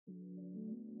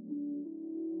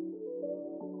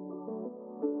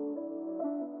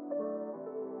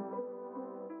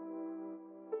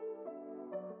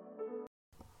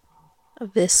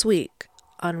This week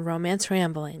on Romance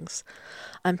Ramblings,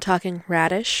 I'm talking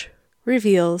Radish,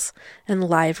 reveals, and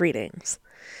live readings.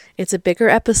 It's a bigger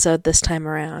episode this time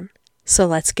around, so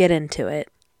let's get into it.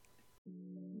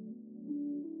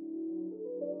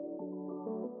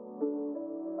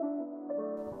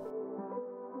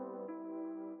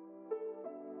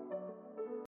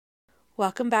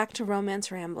 Welcome back to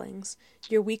Romance Ramblings,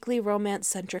 your weekly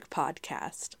romance-centric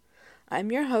podcast.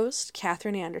 I'm your host,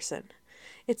 Katherine Anderson.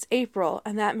 It's April,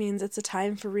 and that means it's a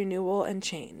time for renewal and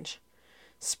change.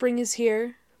 Spring is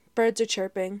here, birds are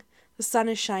chirping, the sun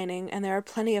is shining, and there are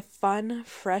plenty of fun,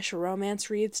 fresh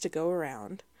romance reads to go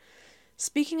around.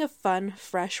 Speaking of fun,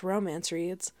 fresh romance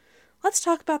reads, let's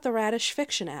talk about the Radish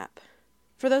Fiction app.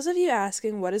 For those of you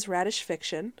asking what is Radish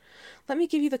Fiction, let me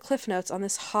give you the cliff notes on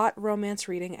this hot romance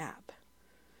reading app.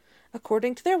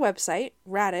 According to their website,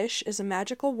 Radish is a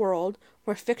magical world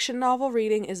where fiction novel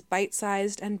reading is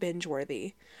bite-sized and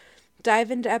binge-worthy. Dive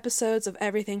into episodes of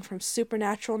everything from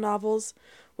supernatural novels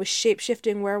with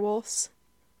shape-shifting werewolves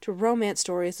to romance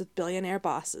stories with billionaire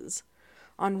bosses.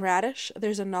 On Radish,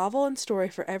 there's a novel and story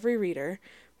for every reader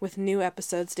with new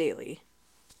episodes daily.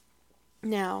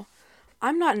 Now,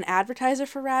 I'm not an advertiser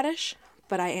for Radish,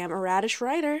 but I am a Radish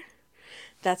writer.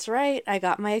 That's right, I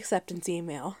got my acceptance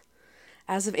email.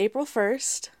 As of April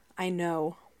 1st, I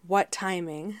know, what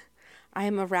timing, I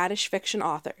am a Radish fiction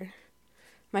author.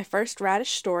 My first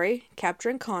Radish story,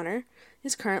 Capturing Connor,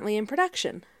 is currently in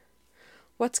production.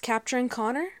 What's Capturing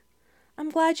Connor? I'm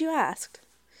glad you asked.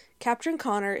 Capturing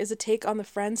Connor is a take on the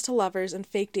friends to lovers and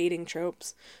fake dating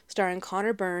tropes, starring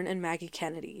Connor Byrne and Maggie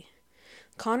Kennedy.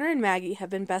 Connor and Maggie have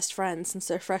been best friends since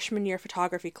their freshman year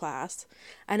photography class,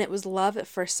 and it was love at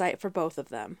first sight for both of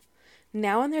them.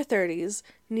 Now in their 30s,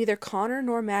 neither Connor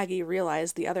nor Maggie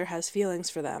realize the other has feelings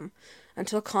for them,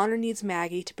 until Connor needs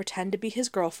Maggie to pretend to be his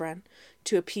girlfriend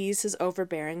to appease his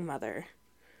overbearing mother.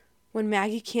 When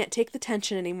Maggie can't take the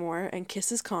tension anymore and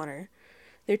kisses Connor,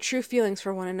 their true feelings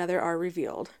for one another are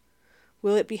revealed.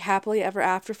 Will it be happily ever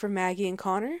after for Maggie and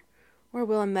Connor, or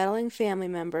will a meddling family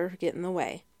member get in the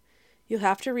way? You'll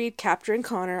have to read Capturing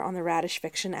Connor on the Radish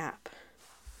Fiction app.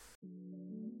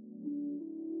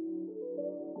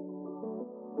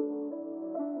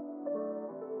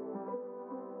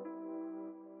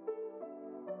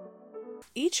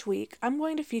 Each week, I'm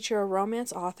going to feature a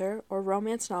romance author or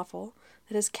romance novel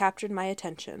that has captured my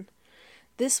attention.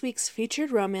 This week's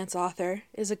featured romance author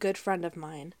is a good friend of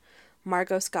mine,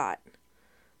 Margot Scott.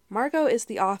 Margot is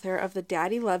the author of the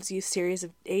Daddy Loves You series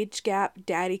of age gap,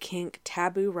 daddy kink,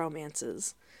 taboo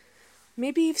romances.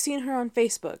 Maybe you've seen her on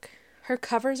Facebook. Her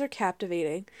covers are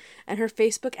captivating, and her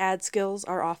Facebook ad skills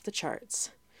are off the charts.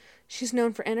 She's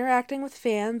known for interacting with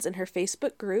fans in her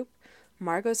Facebook group,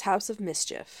 Margot's House of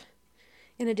Mischief.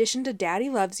 In addition to Daddy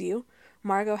Loves You,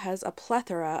 Margot has a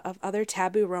plethora of other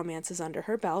taboo romances under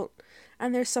her belt,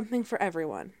 and there's something for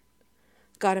everyone.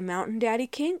 Got a mountain daddy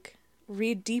kink?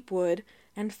 Read Deepwood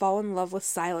and fall in love with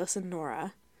Silas and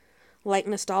Nora. Like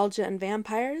nostalgia and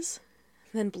vampires?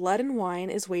 Then Blood and Wine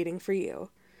is waiting for you.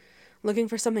 Looking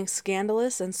for something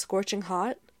scandalous and scorching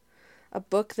hot? A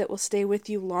book that will stay with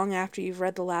you long after you've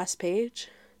read the last page?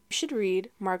 You should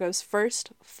read Margot's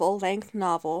first full-length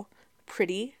novel,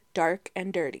 Pretty, Dark,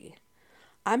 and Dirty.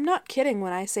 I'm not kidding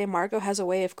when I say Margot has a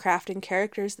way of crafting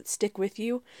characters that stick with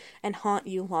you and haunt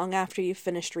you long after you've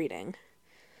finished reading.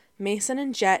 Mason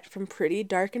and Jet from Pretty,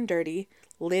 Dark, and Dirty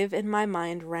live in my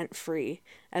mind rent-free,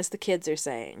 as the kids are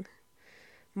saying.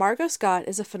 Margot Scott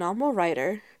is a phenomenal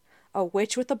writer, a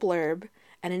witch with a blurb,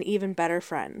 and an even better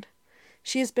friend.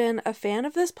 She has been a fan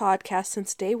of this podcast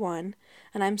since day one,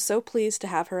 and I'm so pleased to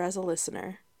have her as a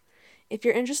listener. If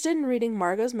you're interested in reading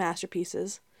Margot's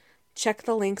masterpieces, check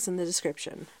the links in the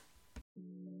description.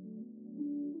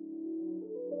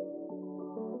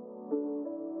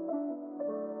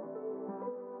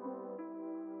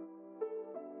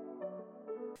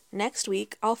 Next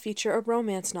week, I'll feature a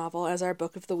romance novel as our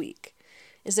book of the week.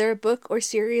 Is there a book or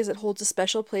series that holds a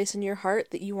special place in your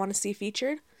heart that you want to see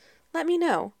featured? Let me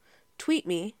know. Tweet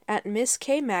me at Miss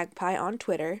K Magpie on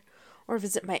Twitter, or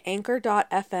visit my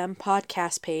Anchor.fm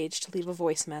podcast page to leave a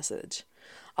voice message.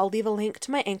 I'll leave a link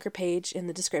to my Anchor page in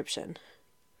the description.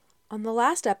 On the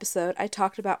last episode, I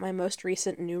talked about my most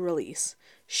recent new release,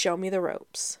 Show Me the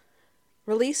Ropes.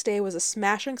 Release day was a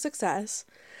smashing success,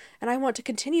 and I want to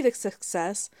continue the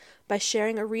success by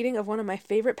sharing a reading of one of my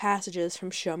favorite passages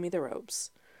from Show Me the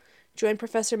Ropes. Join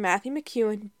Professor Matthew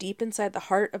McEwen deep inside the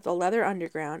heart of the Leather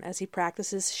Underground as he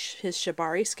practices his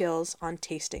shibari skills on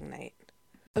tasting night.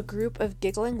 A group of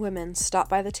giggling women stop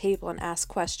by the table and ask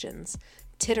questions,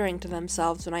 tittering to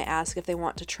themselves when I ask if they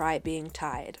want to try being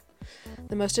tied.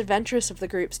 The most adventurous of the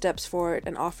group steps forward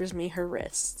and offers me her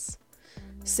wrists.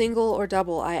 Single or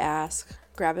double, I ask,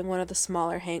 grabbing one of the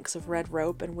smaller hanks of red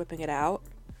rope and whipping it out.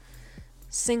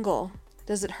 Single.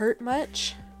 Does it hurt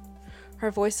much? Her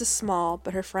voice is small,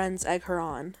 but her friends egg her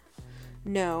on.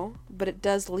 No, but it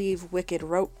does leave wicked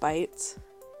rope bites.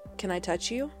 Can I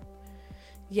touch you?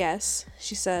 Yes,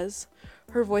 she says,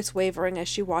 her voice wavering as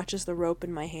she watches the rope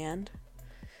in my hand.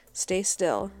 Stay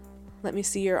still. Let me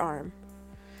see your arm.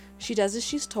 She does as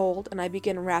she's told, and I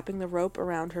begin wrapping the rope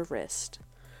around her wrist.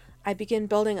 I begin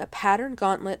building a patterned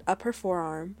gauntlet up her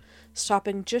forearm,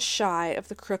 stopping just shy of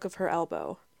the crook of her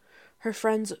elbow. Her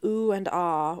friends ooh and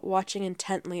ah, watching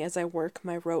intently as I work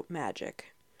my rope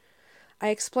magic. I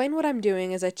explain what I'm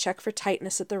doing as I check for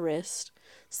tightness at the wrist,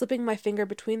 slipping my finger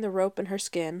between the rope and her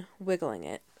skin, wiggling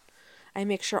it. I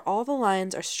make sure all the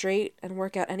lines are straight and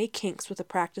work out any kinks with a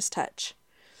practiced touch.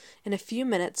 In a few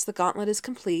minutes, the gauntlet is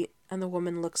complete, and the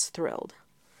woman looks thrilled.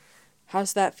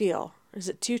 How's that feel? Is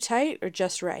it too tight or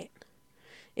just right?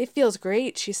 It feels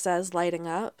great, she says, lighting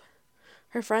up.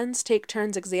 Her friends take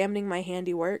turns examining my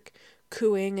handiwork,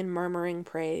 cooing and murmuring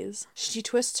praise. She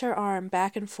twists her arm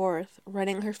back and forth,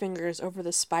 running her fingers over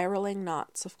the spiraling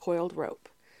knots of coiled rope.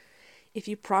 If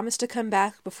you promise to come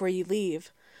back before you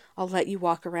leave, I'll let you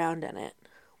walk around in it.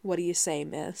 What do you say,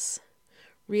 miss?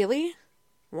 Really?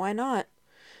 Why not?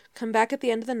 Come back at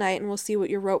the end of the night and we'll see what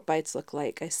your rope bites look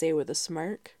like, I say with a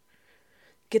smirk.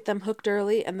 Get them hooked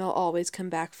early and they'll always come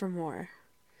back for more.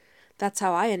 That's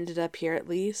how I ended up here, at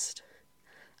least.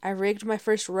 I rigged my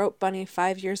first rope bunny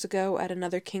 5 years ago at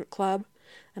another kink club,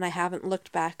 and I haven't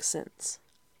looked back since.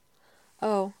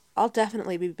 Oh, I'll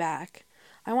definitely be back.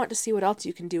 I want to see what else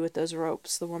you can do with those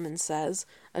ropes, the woman says,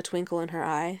 a twinkle in her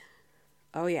eye.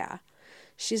 Oh yeah,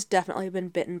 she's definitely been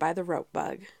bitten by the rope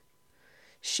bug.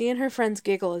 She and her friends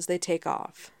giggle as they take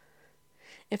off.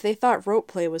 If they thought rope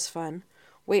play was fun,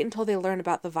 wait until they learn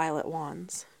about the violet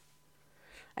wands.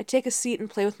 I take a seat and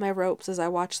play with my ropes as I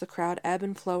watch the crowd ebb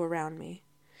and flow around me.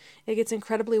 It gets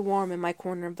incredibly warm in my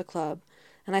corner of the club,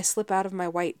 and I slip out of my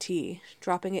white tee,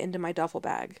 dropping it into my duffel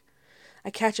bag. I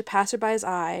catch a passerby's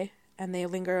eye, and they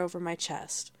linger over my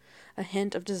chest, a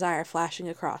hint of desire flashing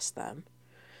across them.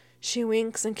 She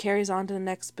winks and carries on to the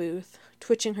next booth,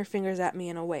 twitching her fingers at me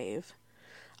in a wave.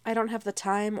 I don't have the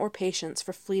time or patience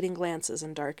for fleeting glances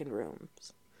in darkened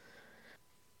rooms.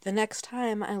 The next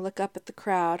time I look up at the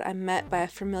crowd, I'm met by a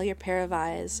familiar pair of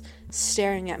eyes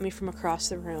staring at me from across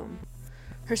the room.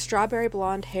 Her strawberry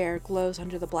blonde hair glows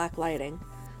under the black lighting,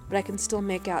 but I can still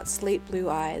make out slate blue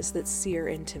eyes that sear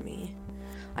into me.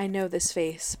 I know this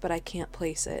face, but I can't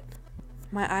place it.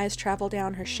 My eyes travel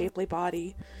down her shapely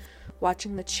body,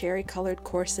 watching the cherry-colored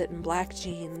corset and black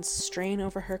jeans strain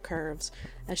over her curves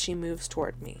as she moves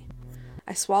toward me.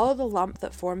 I swallow the lump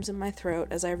that forms in my throat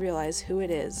as I realize who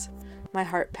it is, my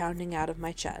heart pounding out of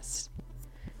my chest.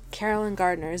 Carolyn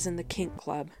Gardner is in the kink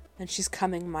club, and she's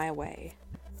coming my way.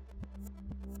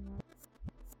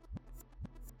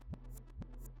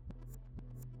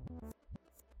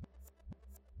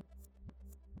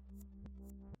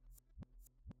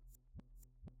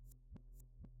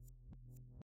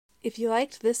 If you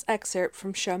liked this excerpt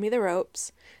from Show Me the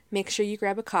Ropes, make sure you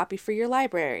grab a copy for your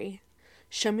library.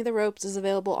 Show Me the Ropes is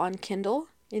available on Kindle,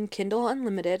 in Kindle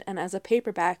Unlimited, and as a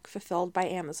paperback fulfilled by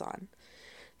Amazon.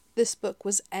 This book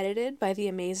was edited by the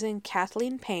amazing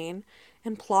Kathleen Payne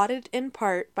and plotted in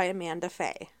part by Amanda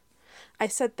Fay. I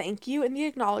said thank you in the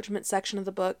acknowledgement section of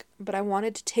the book, but I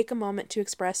wanted to take a moment to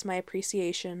express my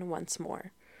appreciation once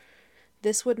more.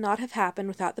 This would not have happened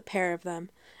without the pair of them,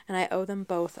 and I owe them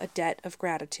both a debt of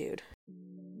gratitude.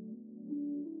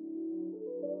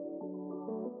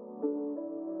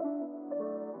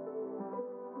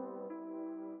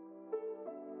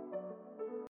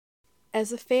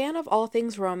 As a fan of all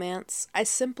things romance, I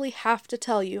simply have to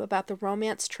tell you about the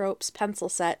Romance Tropes pencil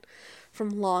set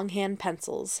from Longhand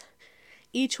Pencils.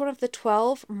 Each one of the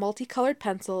 12 multicolored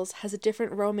pencils has a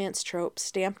different romance trope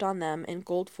stamped on them in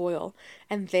gold foil,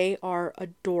 and they are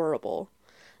adorable.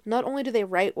 Not only do they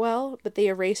write well, but they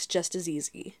erase just as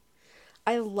easy.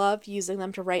 I love using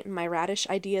them to write in my Radish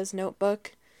Ideas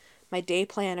notebook, my day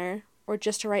planner, or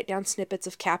just to write down snippets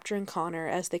of Capture and Connor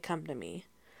as they come to me.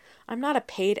 I'm not a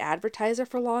paid advertiser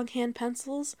for Longhand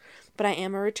Pencils, but I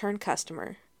am a return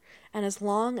customer. And as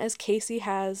long as Casey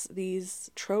has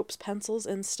these Tropes pencils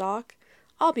in stock,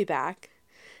 I'll be back.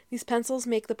 These pencils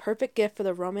make the perfect gift for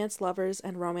the romance lovers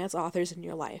and romance authors in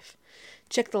your life.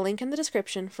 Check the link in the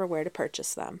description for where to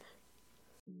purchase them.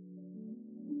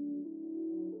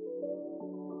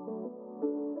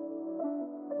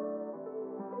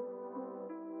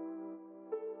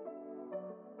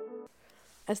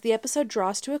 As the episode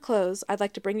draws to a close, I'd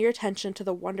like to bring your attention to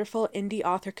the wonderful indie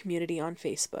author community on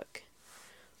Facebook.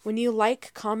 When you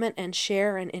like, comment, and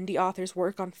share an indie author's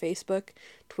work on Facebook,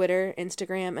 Twitter,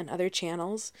 Instagram, and other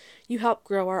channels, you help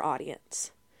grow our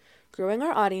audience. Growing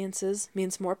our audiences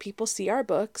means more people see our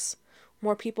books,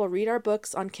 more people read our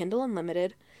books on Kindle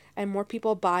Unlimited, and more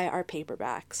people buy our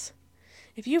paperbacks.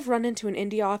 If you've run into an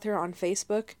indie author on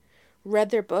Facebook, read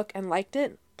their book, and liked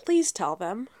it, please tell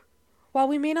them. While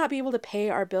we may not be able to pay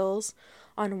our bills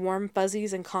on warm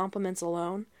fuzzies and compliments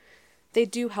alone, they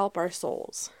do help our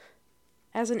souls.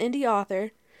 As an indie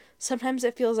author, sometimes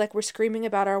it feels like we're screaming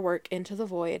about our work into the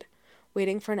void,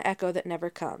 waiting for an echo that never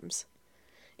comes.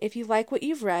 If you like what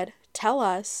you've read, tell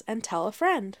us and tell a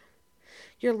friend.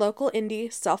 Your local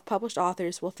indie self-published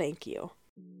authors will thank you.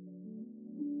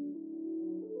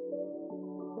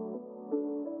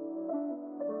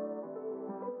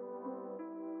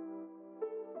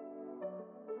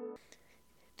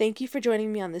 Thank you for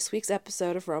joining me on this week's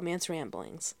episode of Romance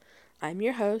Ramblings. I'm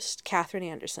your host, Catherine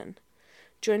Anderson.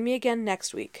 Join me again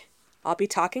next week. I'll be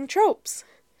talking tropes.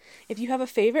 If you have a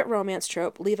favorite romance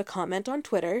trope, leave a comment on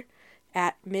Twitter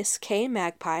at Miss K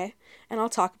Magpie, and I'll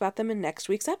talk about them in next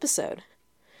week's episode.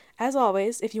 As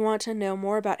always, if you want to know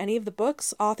more about any of the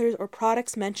books, authors, or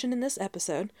products mentioned in this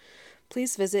episode,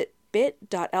 please visit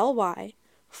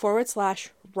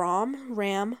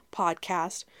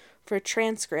bit.ly/romrampodcast for a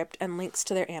transcript and links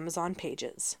to their Amazon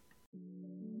pages.